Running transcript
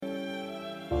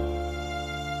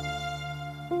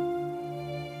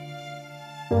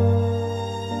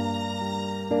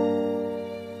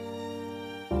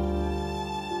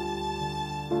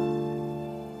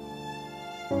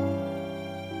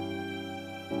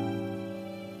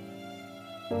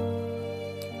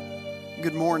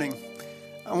Good morning.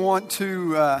 I want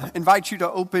to invite you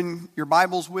to open your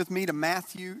Bibles with me to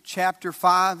Matthew chapter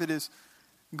 5. It is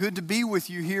good to be with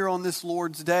you here on this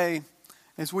Lord's Day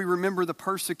as we remember the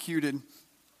persecuted.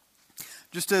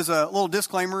 Just as a little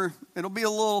disclaimer, it'll be a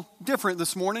little different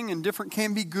this morning, and different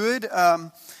can be good.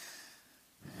 Our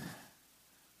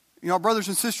brothers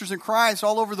and sisters in Christ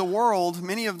all over the world,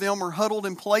 many of them are huddled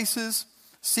in places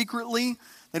secretly.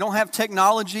 They don't have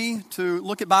technology to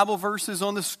look at Bible verses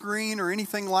on the screen or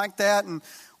anything like that. And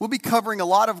we'll be covering a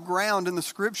lot of ground in the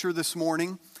Scripture this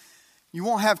morning. You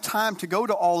won't have time to go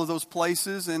to all of those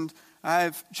places, and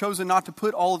I've chosen not to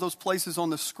put all of those places on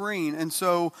the screen. And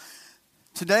so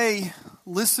today,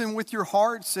 listen with your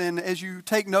hearts, and as you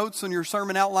take notes on your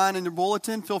sermon outline in your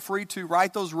bulletin, feel free to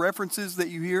write those references that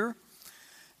you hear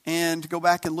and go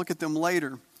back and look at them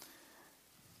later.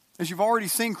 As you've already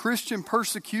seen, Christian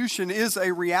persecution is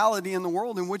a reality in the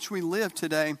world in which we live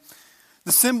today.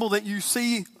 The symbol that you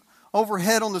see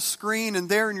overhead on the screen and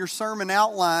there in your sermon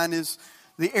outline is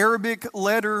the Arabic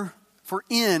letter for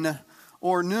in,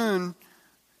 or nun,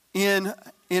 in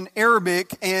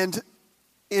Arabic, and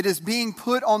it is being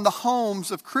put on the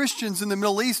homes of Christians in the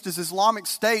Middle East as Islamic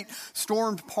State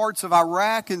stormed parts of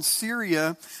Iraq and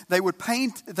Syria. They would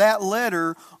paint that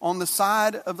letter on the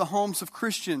side of the homes of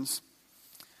Christians.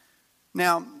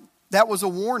 Now, that was a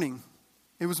warning.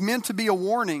 It was meant to be a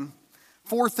warning.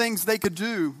 4 things they could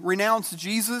do: renounce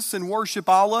Jesus and worship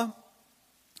Allah.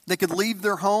 They could leave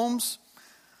their homes.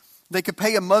 They could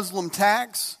pay a Muslim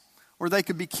tax, or they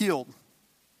could be killed.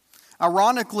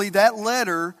 Ironically, that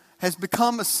letter has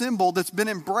become a symbol that's been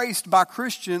embraced by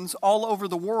Christians all over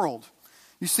the world.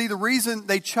 You see, the reason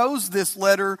they chose this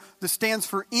letter that stands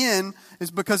for in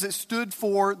is because it stood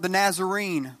for the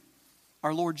Nazarene,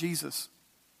 our Lord Jesus.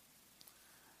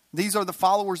 These are the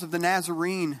followers of the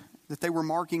Nazarene that they were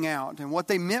marking out. And what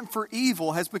they meant for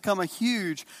evil has become a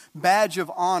huge badge of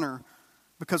honor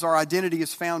because our identity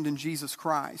is found in Jesus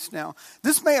Christ. Now,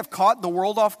 this may have caught the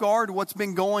world off guard, what's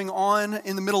been going on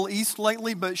in the Middle East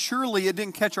lately, but surely it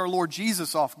didn't catch our Lord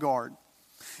Jesus off guard.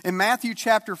 In Matthew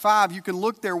chapter 5, you can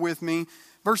look there with me,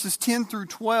 verses 10 through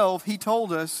 12, he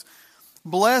told us,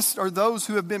 "Blessed are those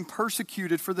who have been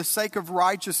persecuted for the sake of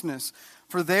righteousness,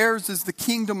 for theirs is the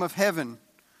kingdom of heaven.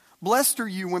 Blessed are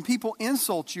you when people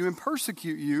insult you and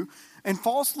persecute you and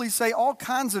falsely say all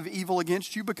kinds of evil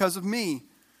against you because of me.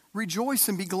 Rejoice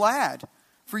and be glad,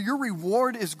 for your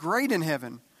reward is great in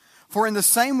heaven. For in the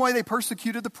same way they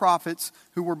persecuted the prophets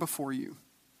who were before you."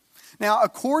 Now,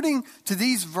 according to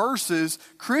these verses,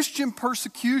 Christian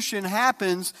persecution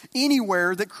happens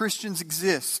anywhere that Christians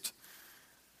exist.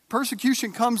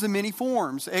 Persecution comes in many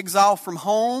forms: exile from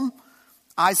home,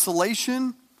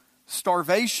 isolation,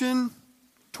 starvation,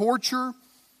 torture,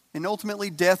 and ultimately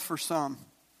death for some.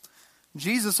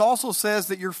 Jesus also says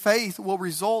that your faith will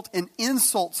result in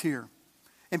insults here,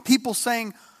 and people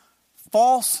saying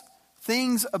false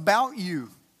things about you,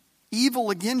 evil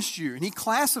against you. And he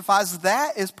classifies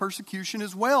that as persecution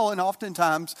as well, and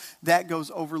oftentimes that goes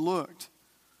overlooked.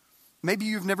 Maybe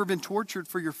you've never been tortured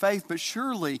for your faith, but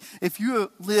surely if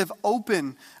you live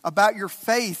open about your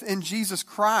faith in Jesus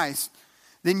Christ,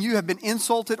 then you have been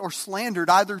insulted or slandered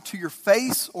either to your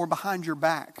face or behind your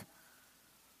back.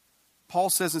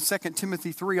 Paul says in 2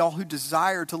 Timothy 3, all who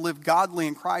desire to live godly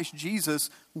in Christ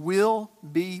Jesus will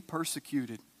be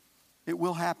persecuted. It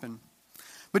will happen.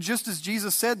 But just as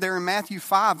Jesus said there in Matthew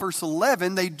 5, verse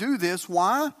 11, they do this.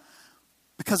 Why?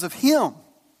 Because of Him.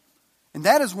 And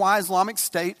that is why Islamic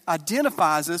State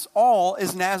identifies us all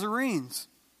as Nazarenes.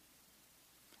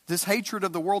 This hatred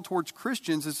of the world towards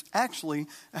Christians is actually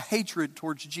a hatred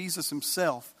towards Jesus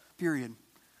Himself, period.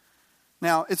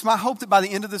 Now, it's my hope that by the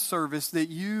end of this service that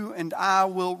you and I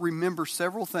will remember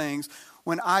several things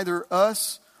when either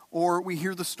us or we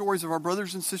hear the stories of our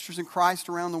brothers and sisters in Christ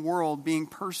around the world being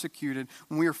persecuted.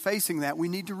 When we are facing that, we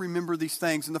need to remember these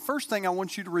things. And the first thing I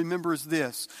want you to remember is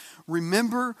this: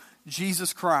 remember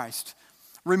Jesus Christ.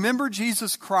 Remember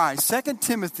Jesus Christ. 2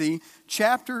 Timothy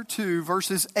chapter 2,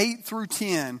 verses 8 through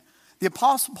 10. The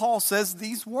Apostle Paul says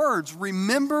these words: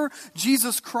 remember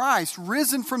Jesus Christ,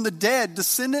 risen from the dead,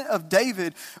 descendant of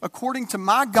David, according to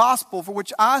my gospel, for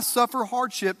which I suffer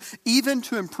hardship, even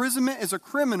to imprisonment as a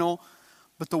criminal,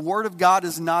 but the word of God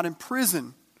is not in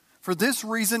prison. For this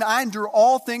reason I endure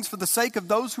all things for the sake of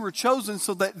those who are chosen,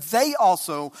 so that they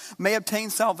also may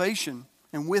obtain salvation,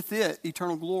 and with it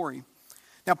eternal glory.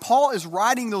 Now, Paul is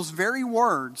writing those very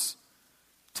words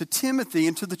to Timothy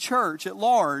and to the church at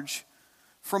large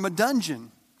from a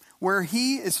dungeon where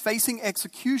he is facing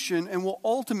execution and will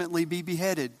ultimately be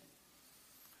beheaded.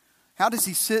 How does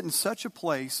he sit in such a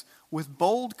place with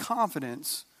bold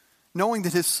confidence knowing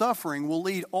that his suffering will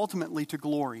lead ultimately to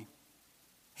glory.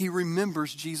 He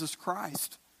remembers Jesus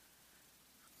Christ.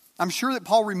 I'm sure that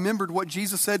Paul remembered what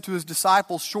Jesus said to his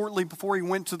disciples shortly before he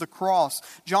went to the cross.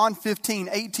 John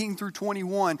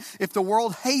 15:18-21. If the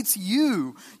world hates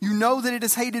you, you know that it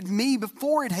has hated me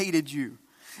before it hated you.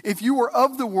 If you were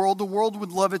of the world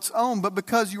would love its own. But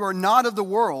because you are not of the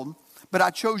world, but I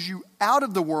chose you out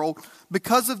of the world,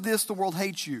 because of this the world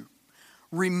hates you.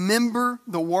 Remember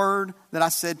the word that I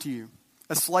said to you.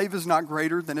 A slave is not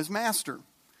greater than his master.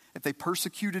 If they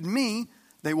persecuted me,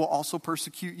 they will also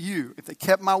persecute you. If they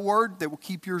kept my word, they will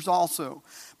keep yours also.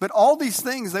 But all these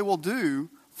things they will do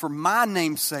for my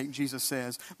name's sake, Jesus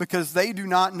says, because they do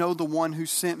not know the one who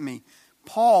sent me.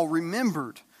 Paul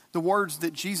remembered the words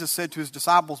that Jesus said to his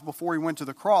disciples before he went to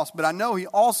the cross. But I know he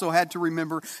also had to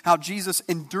remember how Jesus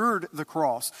endured the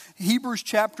cross. Hebrews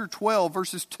chapter 12,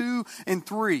 verses 2 and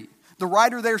 3. The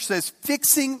writer there says,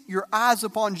 fixing your eyes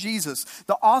upon Jesus,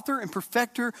 the author and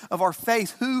perfecter of our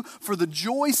faith, who for the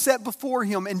joy set before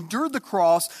him endured the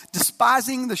cross,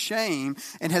 despising the shame,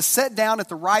 and has sat down at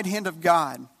the right hand of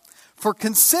God. For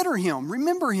consider him,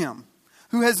 remember him,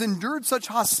 who has endured such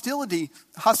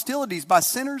hostilities by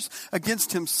sinners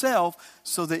against himself,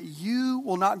 so that you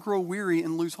will not grow weary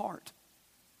and lose heart.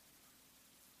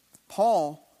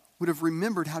 Paul would have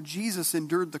remembered how Jesus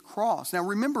endured the cross. Now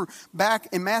remember, back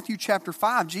in Matthew chapter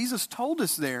 5, Jesus told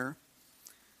us there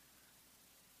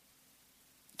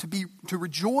to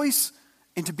rejoice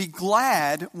and to be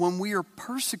glad when we are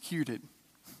persecuted.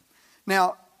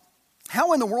 Now,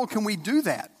 how in the world can we do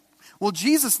that? Well,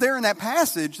 Jesus there in that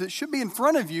passage that should be in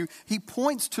front of you, he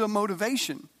points to a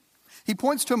motivation. He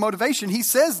points to a motivation. He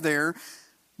says there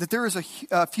that there is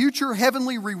a future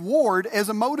heavenly reward as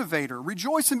a motivator.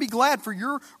 Rejoice and be glad, for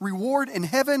your reward in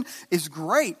heaven is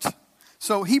great.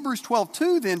 So Hebrews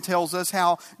 12:2 then tells us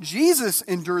how Jesus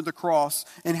endured the cross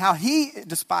and how he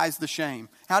despised the shame.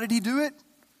 How did he do it?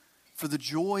 For the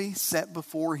joy set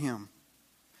before him.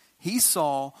 He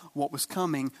saw what was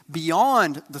coming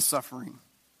beyond the suffering.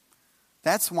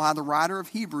 That's why the writer of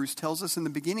Hebrews tells us in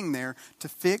the beginning there to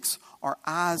fix our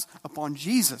eyes upon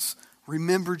Jesus.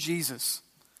 Remember Jesus.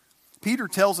 Peter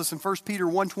tells us in 1 Peter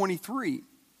 1:23,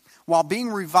 while being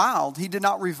reviled, he did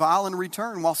not revile in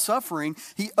return. While suffering,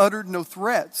 he uttered no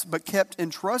threats, but kept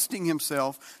entrusting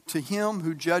himself to him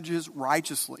who judges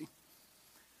righteously.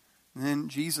 And then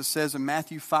Jesus says in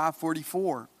Matthew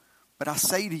 5:44, but I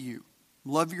say to you,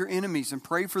 love your enemies and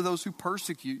pray for those who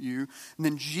persecute you. And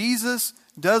then Jesus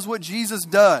does what Jesus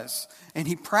does. And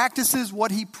he practices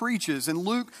what he preaches in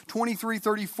Luke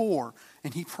 23:34.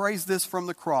 And he prays this from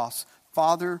the cross.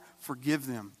 Father, forgive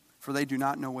them, for they do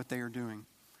not know what they are doing.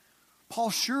 Paul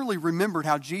surely remembered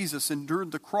how Jesus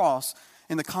endured the cross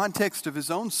in the context of his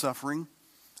own suffering.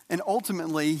 And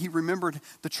ultimately, he remembered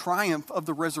the triumph of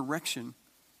the resurrection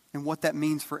and what that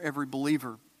means for every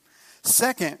believer.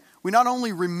 Second, we not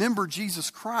only remember Jesus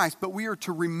Christ, but we are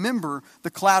to remember the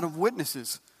cloud of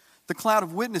witnesses. The cloud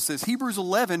of witnesses. Hebrews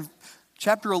 11,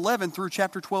 chapter 11 through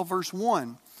chapter 12, verse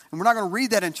 1. And we're not going to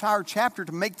read that entire chapter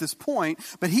to make this point,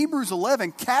 but Hebrews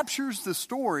 11 captures the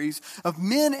stories of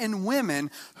men and women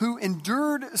who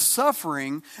endured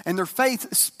suffering, and their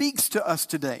faith speaks to us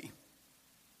today.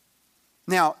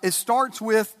 Now, it starts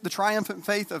with the triumphant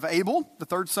faith of Abel, the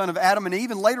third son of Adam and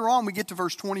Eve, and later on we get to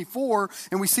verse 24,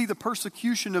 and we see the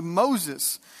persecution of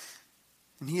Moses.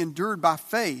 And he endured by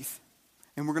faith,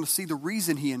 and we're going to see the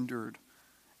reason he endured.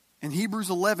 In Hebrews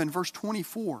 11, verse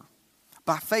 24,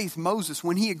 by faith, Moses,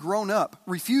 when he had grown up,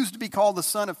 refused to be called the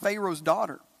son of Pharaoh's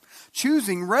daughter,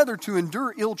 choosing rather to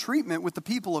endure ill treatment with the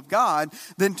people of God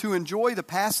than to enjoy the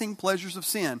passing pleasures of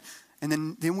sin. And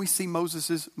then we see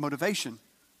Moses' motivation.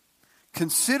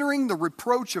 Considering the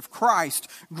reproach of Christ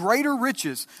greater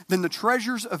riches than the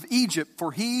treasures of Egypt,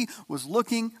 for he was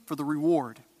looking for the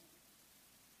reward.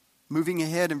 Moving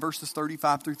ahead in verses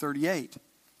 35 through 38.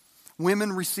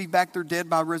 Women received back their dead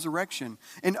by resurrection,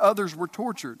 and others were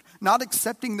tortured, not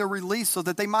accepting their release so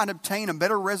that they might obtain a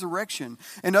better resurrection.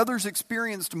 And others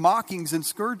experienced mockings and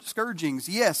scourgings,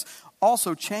 yes,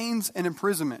 also chains and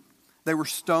imprisonment. They were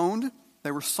stoned,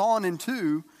 they were sawn in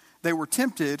two, they were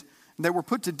tempted, and they were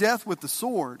put to death with the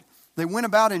sword. They went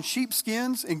about in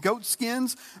sheepskins and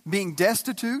goatskins, being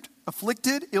destitute,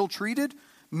 afflicted, ill-treated,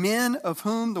 men of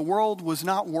whom the world was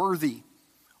not worthy,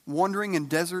 wandering in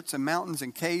deserts and mountains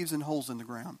and caves and holes in the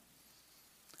ground.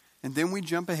 And then we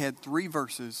jump ahead 3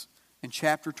 verses in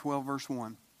chapter 12, verse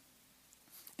 1.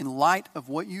 In light of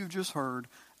what you've just heard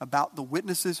about the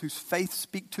witnesses whose faith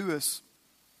speak to us,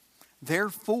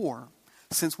 therefore,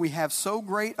 since we have so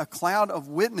great a cloud of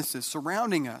witnesses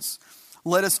surrounding us,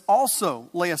 Let us also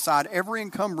lay aside every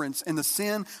encumbrance and the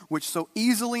sin which so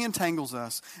easily entangles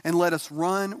us, and let us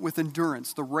run with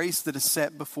endurance the race that is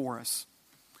set before us.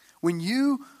 When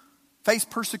you face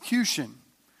persecution,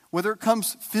 whether it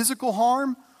comes physical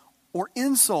harm or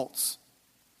insults,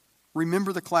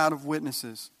 remember the cloud of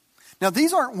witnesses. Now,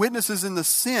 these aren't witnesses in the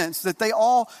sense that they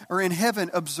all are in heaven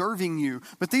observing you,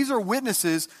 but these are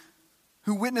witnesses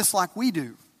who witness like we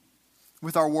do.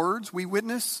 With our words, we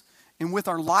witness, and with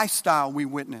our lifestyle, we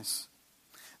witness.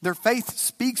 Their faith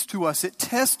speaks to us. It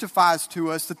testifies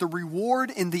to us that the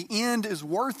reward in the end is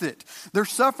worth it. Their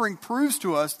suffering proves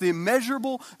to us the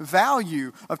immeasurable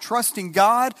value of trusting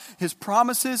God, His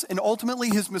promises, and ultimately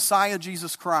His Messiah,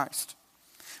 Jesus Christ.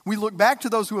 We look back to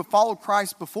those who have followed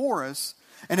Christ before us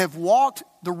and have walked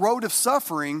the road of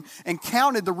suffering and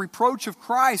counted the reproach of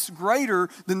Christ greater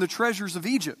than the treasures of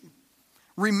Egypt.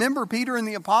 Remember Peter and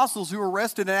the apostles who were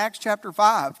arrested in Acts chapter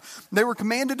 5. They were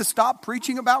commanded to stop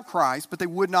preaching about Christ, but they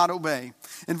would not obey.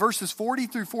 In verses 40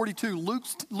 through 42,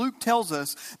 Luke tells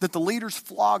us that the leaders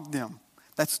flogged them.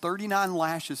 That's 39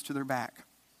 lashes to their back.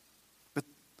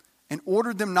 And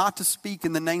ordered them not to speak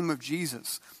in the name of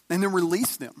Jesus. And then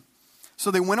released them.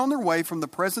 So they went on their way from the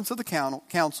presence of the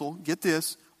council, get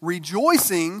this,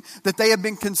 rejoicing that they had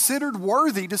been considered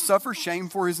worthy to suffer shame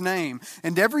for His name.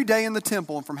 And every day in the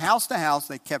temple and from house to house,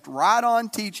 they kept right on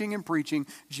teaching and preaching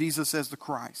Jesus as the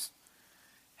Christ.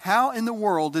 How in the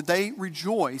world did they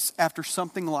rejoice after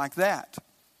something like that?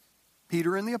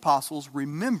 Peter and the apostles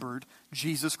remembered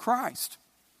Jesus Christ.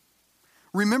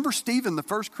 Remember Stephen, the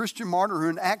first Christian martyr, who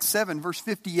in Acts 7, verse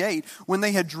 58, when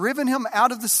they had driven him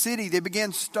out of the city, they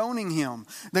began stoning him.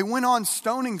 They went on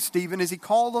stoning Stephen as he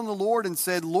called on the Lord and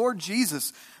said, Lord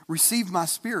Jesus, receive my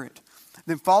spirit.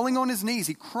 Then falling on his knees,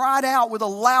 he cried out with a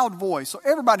loud voice so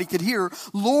everybody could hear,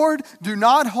 Lord, do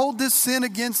not hold this sin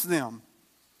against them.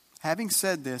 Having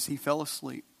said this, he fell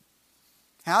asleep.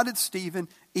 How did Stephen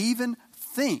even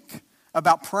think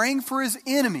about praying for his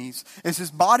enemies as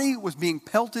his body was being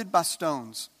pelted by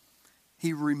stones?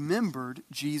 He remembered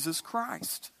Jesus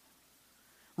Christ.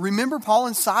 Remember Paul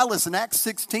and Silas in Acts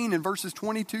 16 in verses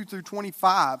 22 through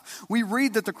 25. We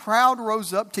read that the crowd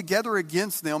rose up together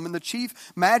against them, and the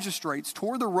chief magistrates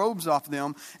tore the robes off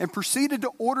them and proceeded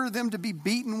to order them to be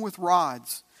beaten with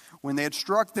rods. When they had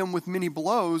struck them with many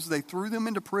blows, they threw them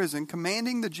into prison,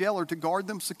 commanding the jailer to guard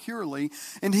them securely.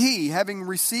 And he, having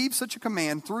received such a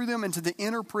command, threw them into the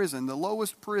inner prison, the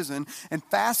lowest prison, and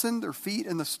fastened their feet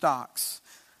in the stocks.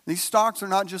 These stocks are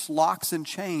not just locks and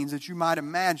chains, as you might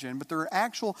imagine, but they're an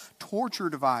actual torture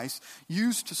device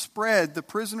used to spread the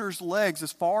prisoner's legs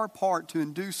as far apart to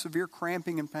induce severe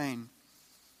cramping and pain.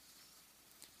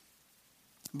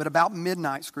 But about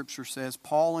midnight, Scripture says,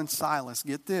 Paul and Silas,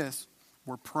 get this,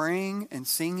 were praying and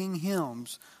singing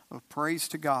hymns of praise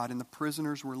to God, and the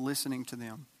prisoners were listening to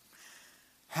them.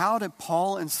 How did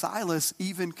Paul and Silas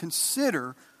even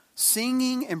consider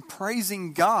singing and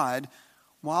praising God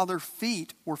while their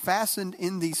feet were fastened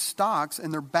in these stocks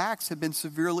and their backs had been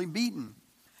severely beaten?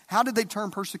 How did they turn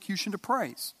persecution to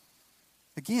praise?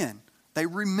 Again, they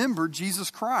remembered Jesus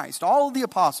Christ. All of the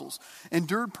apostles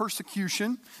endured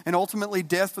persecution and ultimately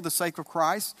death for the sake of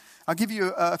Christ. I'll give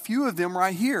you a few of them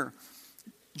right here.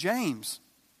 James,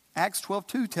 Acts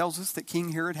 12:2 tells us that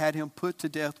King Herod had him put to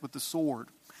death with the sword.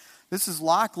 This is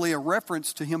likely a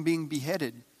reference to him being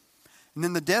beheaded. And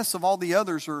then the deaths of all the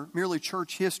others are merely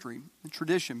church history and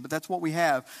tradition, but that's what we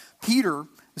have. Peter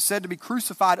is said to be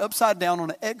crucified upside down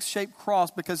on an X-shaped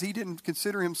cross because he didn't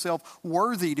consider himself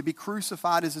worthy to be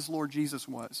crucified as his Lord Jesus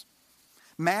was.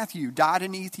 Matthew died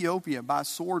in Ethiopia by a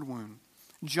sword wound.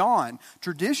 John,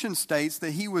 tradition states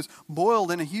that he was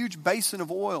boiled in a huge basin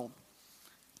of oil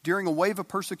during a wave of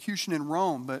persecution in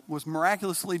Rome, but was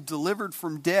miraculously delivered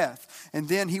from death. And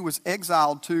then he was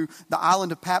exiled to the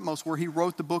island of Patmos, where he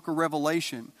wrote the book of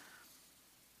Revelation.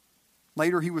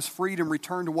 Later he was freed and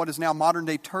returned to what is now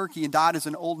modern-day Turkey and died as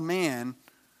an old man,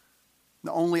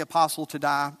 the only apostle to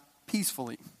die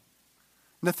peacefully.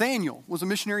 Nathanael was a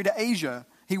missionary to Asia.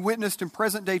 He witnessed in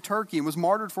present-day Turkey and was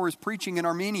martyred for his preaching in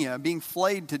Armenia, being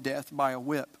flayed to death by a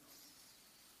whip.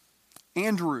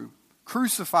 Andrew,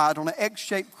 crucified on an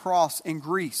X-shaped cross in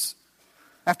Greece.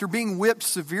 After being whipped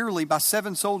severely by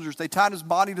 7 soldiers, they tied his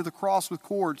body to the cross with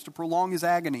cords to prolong his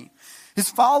agony. His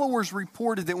followers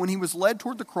reported that when he was led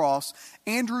toward the cross,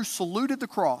 Andrew saluted the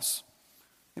cross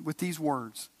with these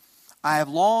words, I have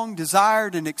long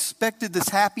desired and expected this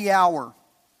happy hour.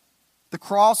 The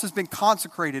cross has been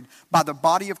consecrated by the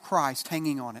body of Christ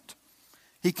hanging on it.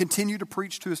 He continued to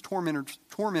preach to his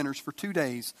tormentors for 2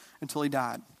 days until he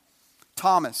died.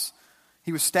 Thomas,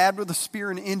 he was stabbed with a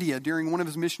spear in India during one of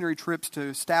his missionary trips to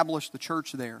establish the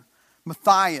church there.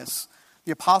 Matthias,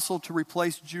 the apostle to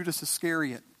replace Judas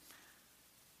Iscariot.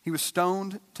 He was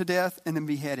stoned to death and then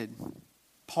beheaded.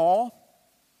 Paul,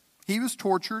 he was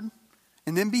tortured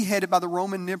and then beheaded by the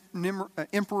Roman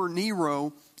Emperor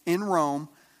Nero in Rome.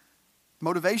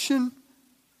 Motivation?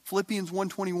 Philippians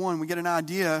 1:21, we get an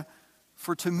idea.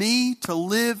 For to me, to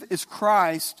live is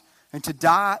Christ, and to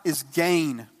die is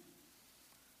gain.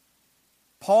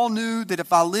 Paul knew that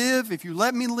if you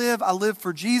let me live, I live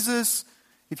for Jesus.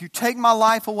 If you take my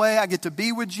life away, I get to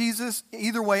be with Jesus.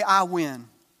 Either way, I win.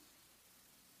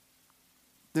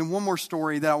 Then one more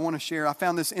story that I want to share. I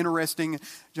found this interesting.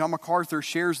 John MacArthur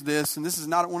shares this, and this is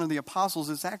not one of the apostles.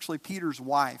 It's actually Peter's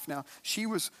wife. Now, she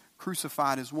was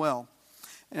crucified as well.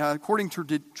 According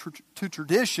to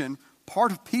tradition,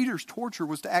 part of Peter's torture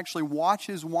was to actually watch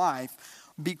his wife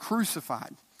be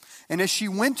crucified. And as she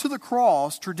went to the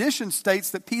cross, tradition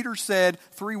states that Peter said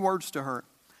 3 words to her.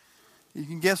 You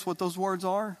can guess what those words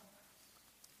are?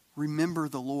 Remember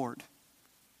the Lord.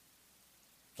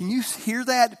 Can you hear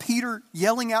that? Peter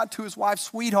yelling out to his wife,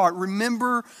 sweetheart,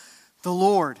 remember the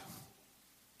Lord.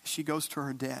 She goes to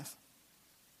her death.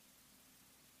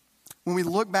 When we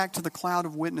look back to the cloud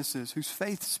of witnesses whose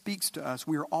faith speaks to us,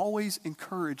 we are always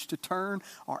encouraged to turn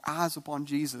our eyes upon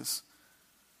Jesus.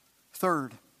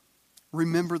 Third,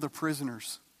 remember the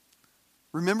prisoners.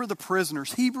 Remember the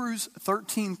prisoners. Hebrews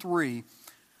 13:3.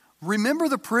 Remember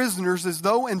the prisoners as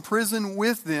though in prison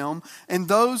with them, and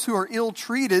those who are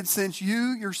ill-treated, since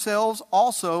you yourselves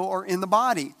also are in the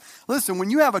body. Listen, when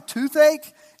you have a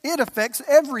toothache, it affects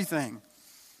everything.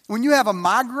 When you have a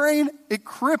migraine, it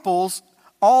cripples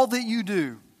all that you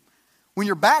do. When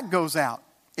your back goes out,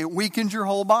 it weakens your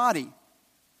whole body.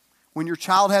 When your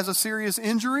child has a serious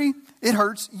injury, it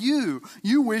hurts you.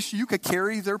 You wish you could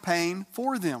carry their pain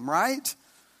for them, right?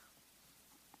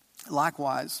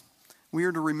 Likewise, we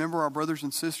are to remember our brothers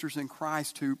and sisters in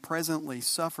Christ who presently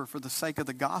suffer for the sake of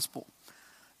the gospel.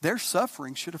 Their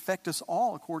suffering should affect us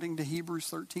all, according to Hebrews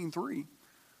 13:3.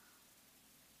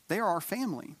 They are our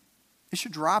family. It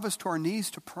should drive us to our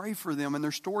knees to pray for them, and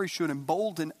their story should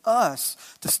embolden us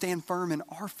to stand firm in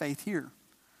our faith here.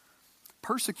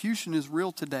 Persecution is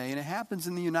real today, and it happens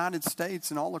in the United States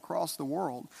and all across the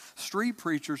world. Street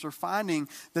preachers are finding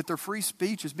that their free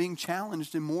speech is being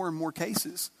challenged in more and more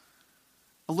cases.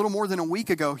 A little more than a week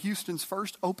ago, Houston's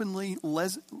first openly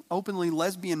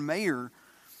lesbian mayor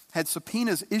had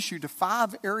subpoenas issued to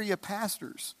 5 area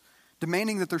pastors,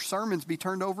 demanding that their sermons be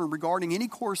turned over regarding any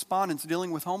correspondence dealing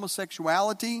with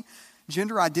homosexuality,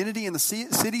 gender identity, and the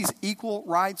city's equal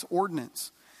rights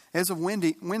ordinance. As of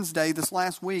Wednesday, this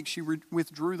last week, she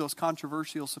withdrew those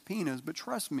controversial subpoenas. But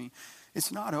trust me,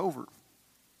 it's not over.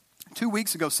 2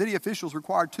 weeks ago, city officials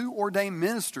required 2 ordained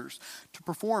ministers to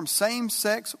perform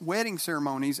same-sex wedding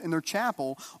ceremonies in their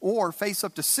chapel or face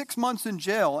up to 6 months in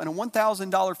jail and a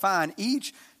 $1,000 fine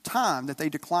each time that they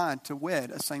declined to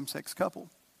wed a same-sex couple.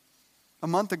 A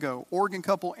month ago, Oregon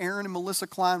couple Aaron and Melissa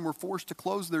Klein were forced to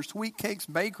close their Sweet Cakes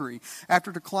Bakery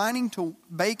after declining to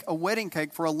bake a wedding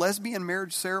cake for a lesbian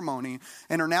marriage ceremony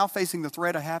and are now facing the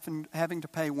threat of having to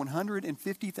pay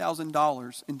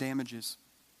 $150,000 in damages.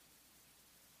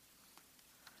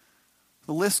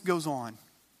 The list goes on.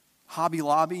 Hobby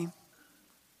Lobby,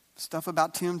 stuff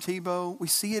about Tim Tebow. We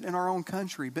see it in our own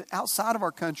country. But outside of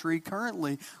our country,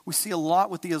 currently, we see a lot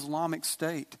with the Islamic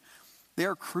State. They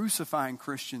are crucifying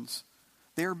Christians.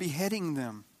 They are beheading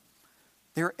them.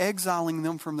 They are exiling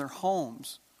them from their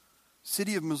homes.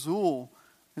 City of Mosul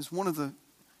is one of the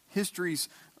history's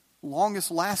longest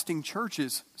lasting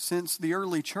churches since the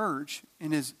early church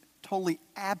and is totally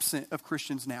absent of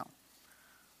Christians now.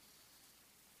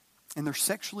 And they're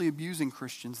sexually abusing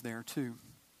Christians there too.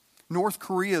 North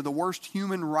Korea, the worst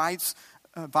human rights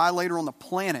violator on the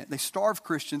planet. They starve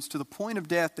Christians to the point of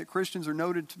death that Christians are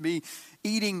noted to be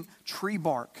eating tree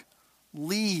bark,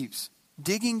 leaves,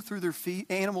 digging through their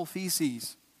animal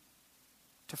feces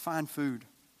to find food.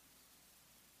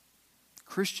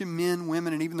 Christian men,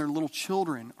 women, and even their little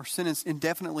children are sentenced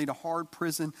indefinitely to hard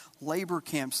prison labor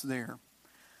camps there.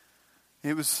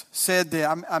 It was said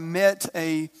that I met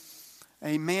a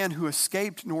man who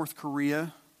escaped North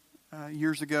Korea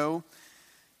years ago.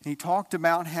 And he talked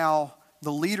about how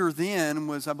the leader then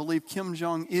was, I believe, Kim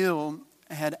Jong-il,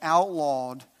 had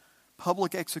outlawed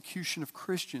public execution of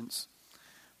Christians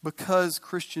because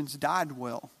Christians died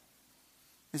well.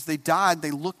 As they died,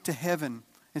 they looked to heaven.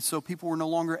 And so people were no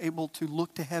longer able to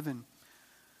look to heaven.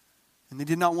 And they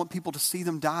did not want people to see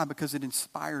them die because it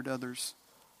inspired others.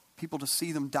 People to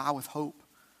see them die with hope.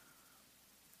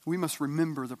 We must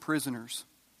remember the prisoners.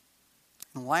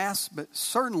 And last, but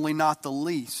certainly not the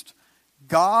least,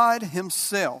 God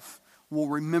Himself will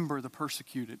remember the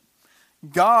persecuted.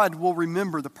 God will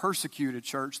remember the persecuted,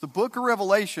 church. The book of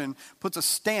Revelation puts a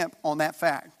stamp on that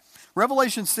fact.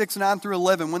 Revelation 6, 9 through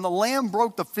 11. When the Lamb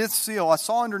broke the fifth seal, I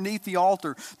saw underneath the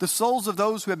altar the souls of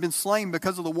those who had been slain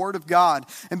because of the word of God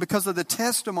and because of the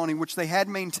testimony which they had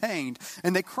maintained.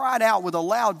 And they cried out with a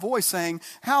loud voice, saying,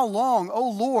 How long,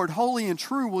 O Lord, holy and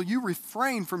true, will you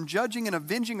refrain from judging and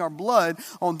avenging our blood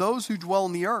on those who dwell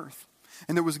on the earth?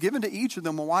 And there was given to each of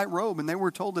them a white robe, and they were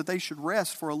told that they should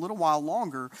rest for a little while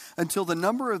longer until the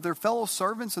number of their fellow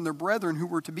servants and their brethren who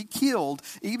were to be killed,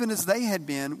 even as they had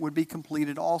been, would be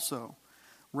completed also.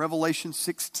 Revelation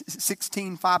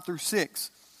 16, 5 through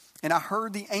 6. And I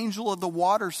heard the angel of the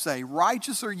waters say,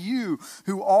 Righteous are you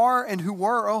who are and who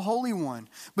were, O Holy One,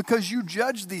 because you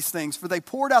judged these things. For they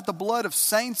poured out the blood of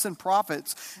saints and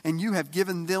prophets, and you have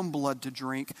given them blood to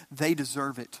drink. They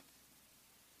deserve it.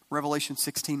 Revelation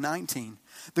 16:19.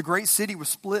 The great city was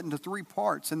split into three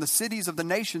parts, and the cities of the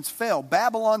nations fell.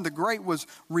 Babylon the Great was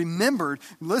remembered.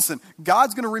 Listen,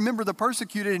 God's going to remember the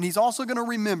persecuted, and He's also going to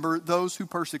remember those who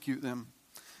persecute them.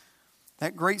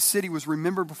 That great city was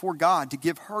remembered before God to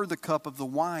give her the cup of the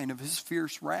wine of His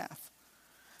fierce wrath.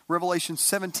 Revelation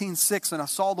 17:6, and I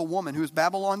saw the woman who is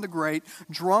Babylon the Great,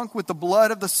 drunk with the blood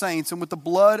of the saints and with the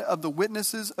blood of the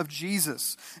witnesses of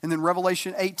Jesus. And then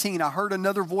Revelation 18, I heard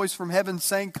another voice from heaven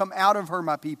saying, Come out of her,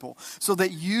 my people, so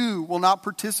that you will not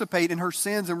participate in her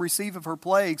sins and receive of her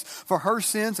plagues. For her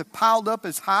sins have piled up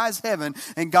as high as heaven,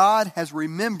 and God has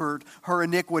remembered her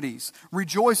iniquities.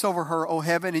 Rejoice over her, O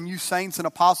heaven, and you saints and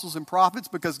apostles and prophets,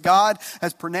 because God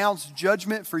has pronounced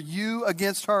judgment for you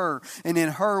against her. And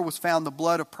in her was found the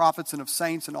blood of prophets and of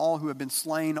saints and all who have been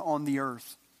slain on the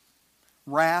earth.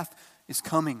 Wrath is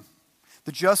coming.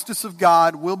 The justice of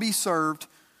God will be served.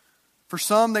 For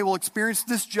some, they will experience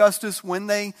this justice when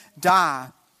they die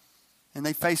and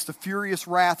they face the furious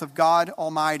wrath of God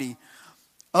Almighty.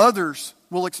 Others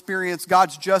will experience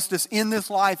God's justice in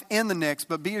this life and the next,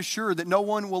 but be assured that no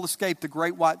one will escape the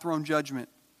great white throne judgment.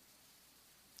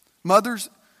 Mothers,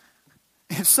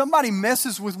 if somebody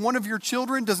messes with one of your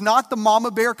children, does not the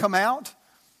mama bear come out?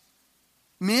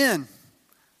 Men,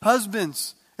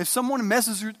 husbands, if someone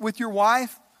messes with your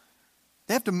wife,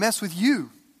 they have to mess with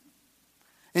you.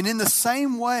 And in the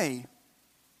same way,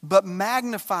 but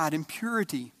magnified in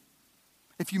purity,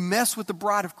 if you mess with the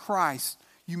bride of Christ,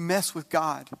 you mess with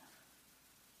God.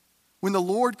 When the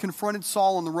Lord confronted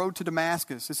Saul on the road to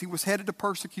Damascus, as he was headed to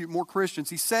persecute more Christians,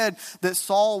 He said that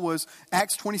Saul was,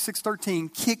 Acts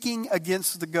 26:13, kicking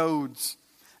against the goads.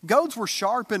 Goads were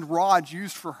sharpened rods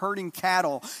used for herding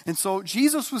cattle. And so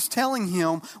Jesus was telling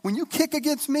him, when you kick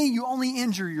against me, you only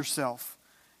injure yourself.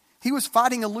 He was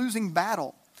fighting a losing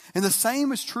battle. And the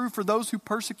same is true for those who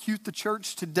persecute the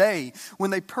church today. When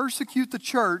they persecute the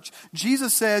church,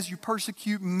 Jesus says, you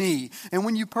persecute me. And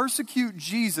when you persecute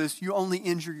Jesus, you only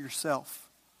injure yourself.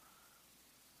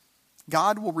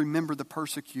 God will remember the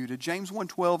persecuted. James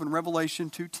 1:12 and Revelation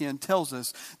 2:10 tells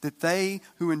us that they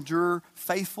who endure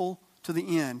faithful to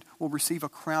the end will receive a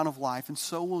crown of life, and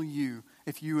so will you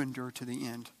if you endure to the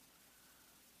end.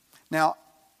 Now,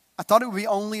 I thought it would be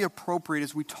only appropriate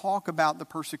as we talk about the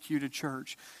persecuted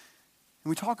church, and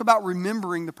we talk about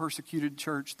remembering the persecuted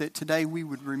church, that today we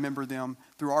would remember them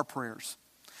through our prayers.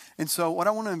 And so what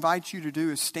I want to invite you to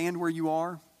do is stand where you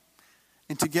are,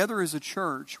 and together as a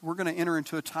church, we're going to enter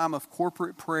into a time of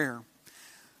corporate prayer.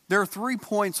 There are 3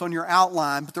 points on your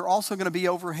outline, but they're also going to be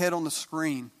overhead on the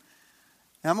screen.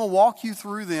 And I'm going to walk you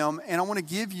through them, and I want to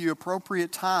give you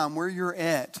appropriate time where you're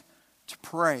at to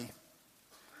pray.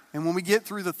 And when we get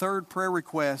through the third prayer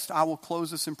request, I will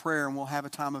close us in prayer, and we'll have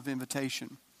a time of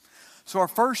invitation. So our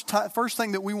first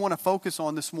thing that we want to focus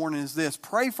on this morning is this: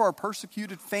 pray for our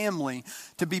persecuted family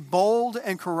to be bold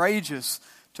and courageous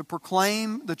to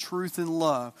proclaim the truth in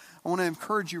love. I want to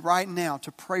encourage you right now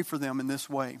to pray for them in this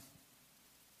way.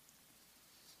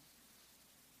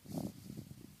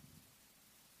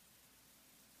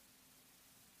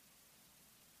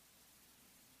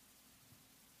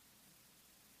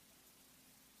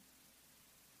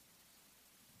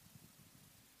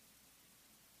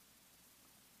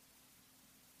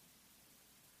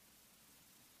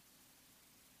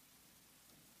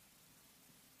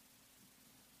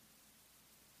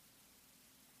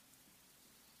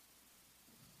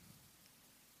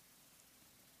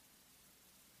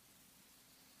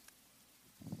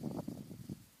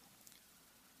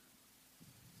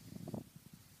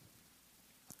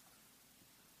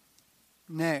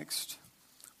 Next,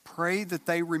 pray that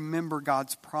they remember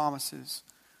God's promises,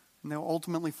 and they'll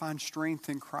ultimately find strength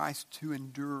in Christ to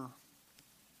endure.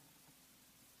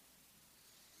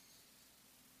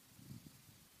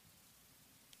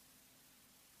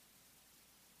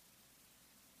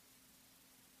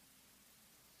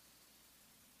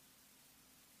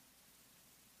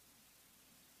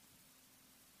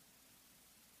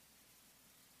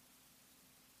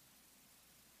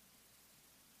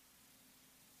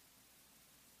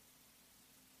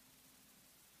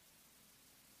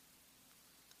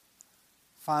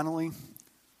 Finally,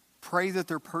 pray that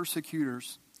their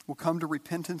persecutors will come to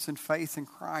repentance and faith in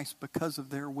Christ because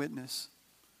of their witness.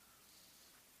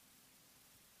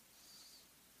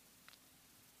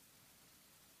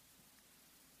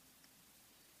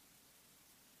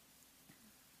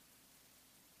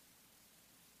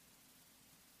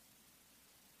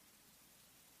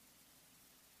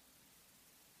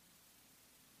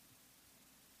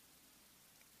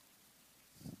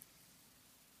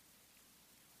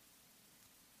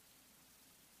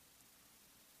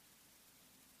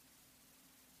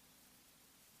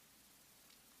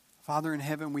 Father in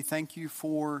heaven, we thank you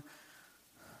for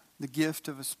the gift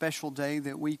of a special day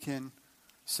that we can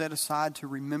set aside to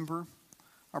remember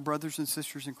our brothers and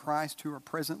sisters in Christ who are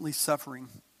presently suffering.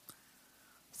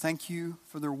 Thank you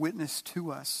for their witness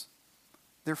to us.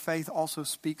 Their faith also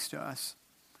speaks to us.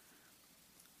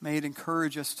 May it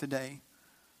encourage us today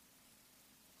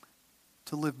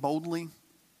to live boldly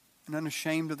and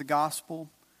unashamed of the gospel,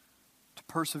 to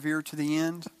persevere to the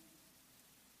end.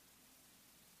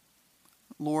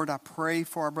 Lord, I pray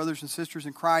for our brothers and sisters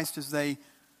in Christ as they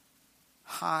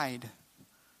hide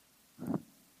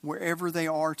wherever they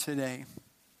are today.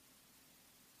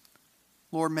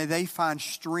 Lord, may they find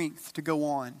strength to go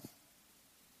on.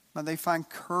 May they find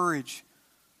courage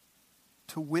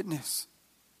to witness.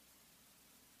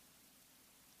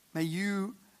 May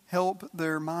you help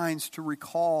their minds to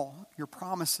recall your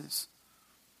promises,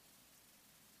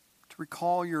 to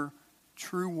recall your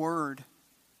true word.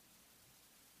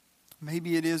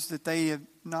 Maybe it is that they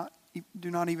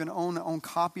do not even own a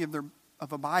copy of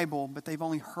a Bible, but they've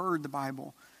only heard the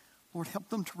Bible. Lord, help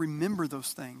them to remember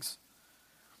those things.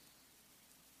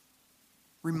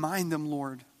 Remind them,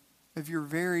 Lord, of your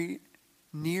very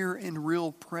near and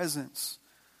real presence.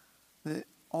 That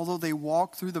although they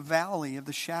walk through the valley of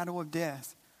the shadow of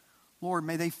death, Lord,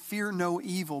 may they fear no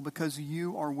evil because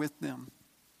you are with them.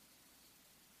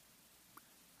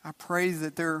 I pray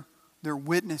that their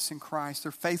witness in Christ,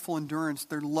 their faithful endurance,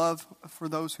 their love for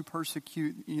those who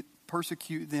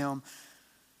persecute them,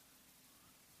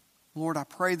 Lord, I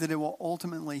pray that it will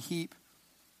ultimately heap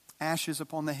ashes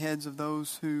upon the heads of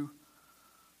those who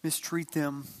mistreat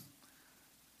them,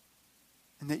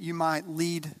 and that you might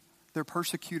lead their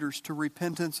persecutors to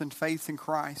repentance and faith in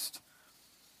Christ.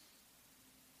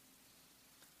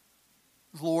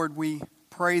 Lord, we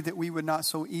pray that we would not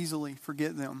so easily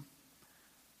forget them,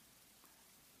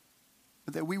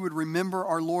 but that we would remember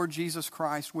our Lord Jesus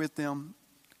Christ with them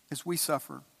as we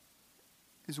suffer,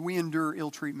 as we endure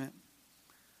ill treatment.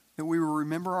 That we will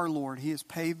remember our Lord. He has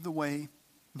paved the way,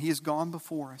 and He has gone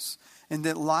before us. And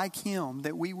that like Him,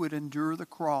 that we would endure the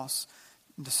cross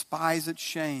and despise its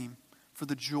shame for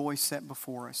the joy set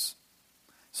before us.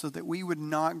 So that we would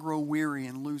not grow weary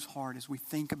and lose heart as we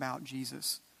think about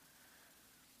Jesus.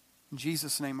 In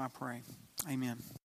Jesus' name I pray. Amen.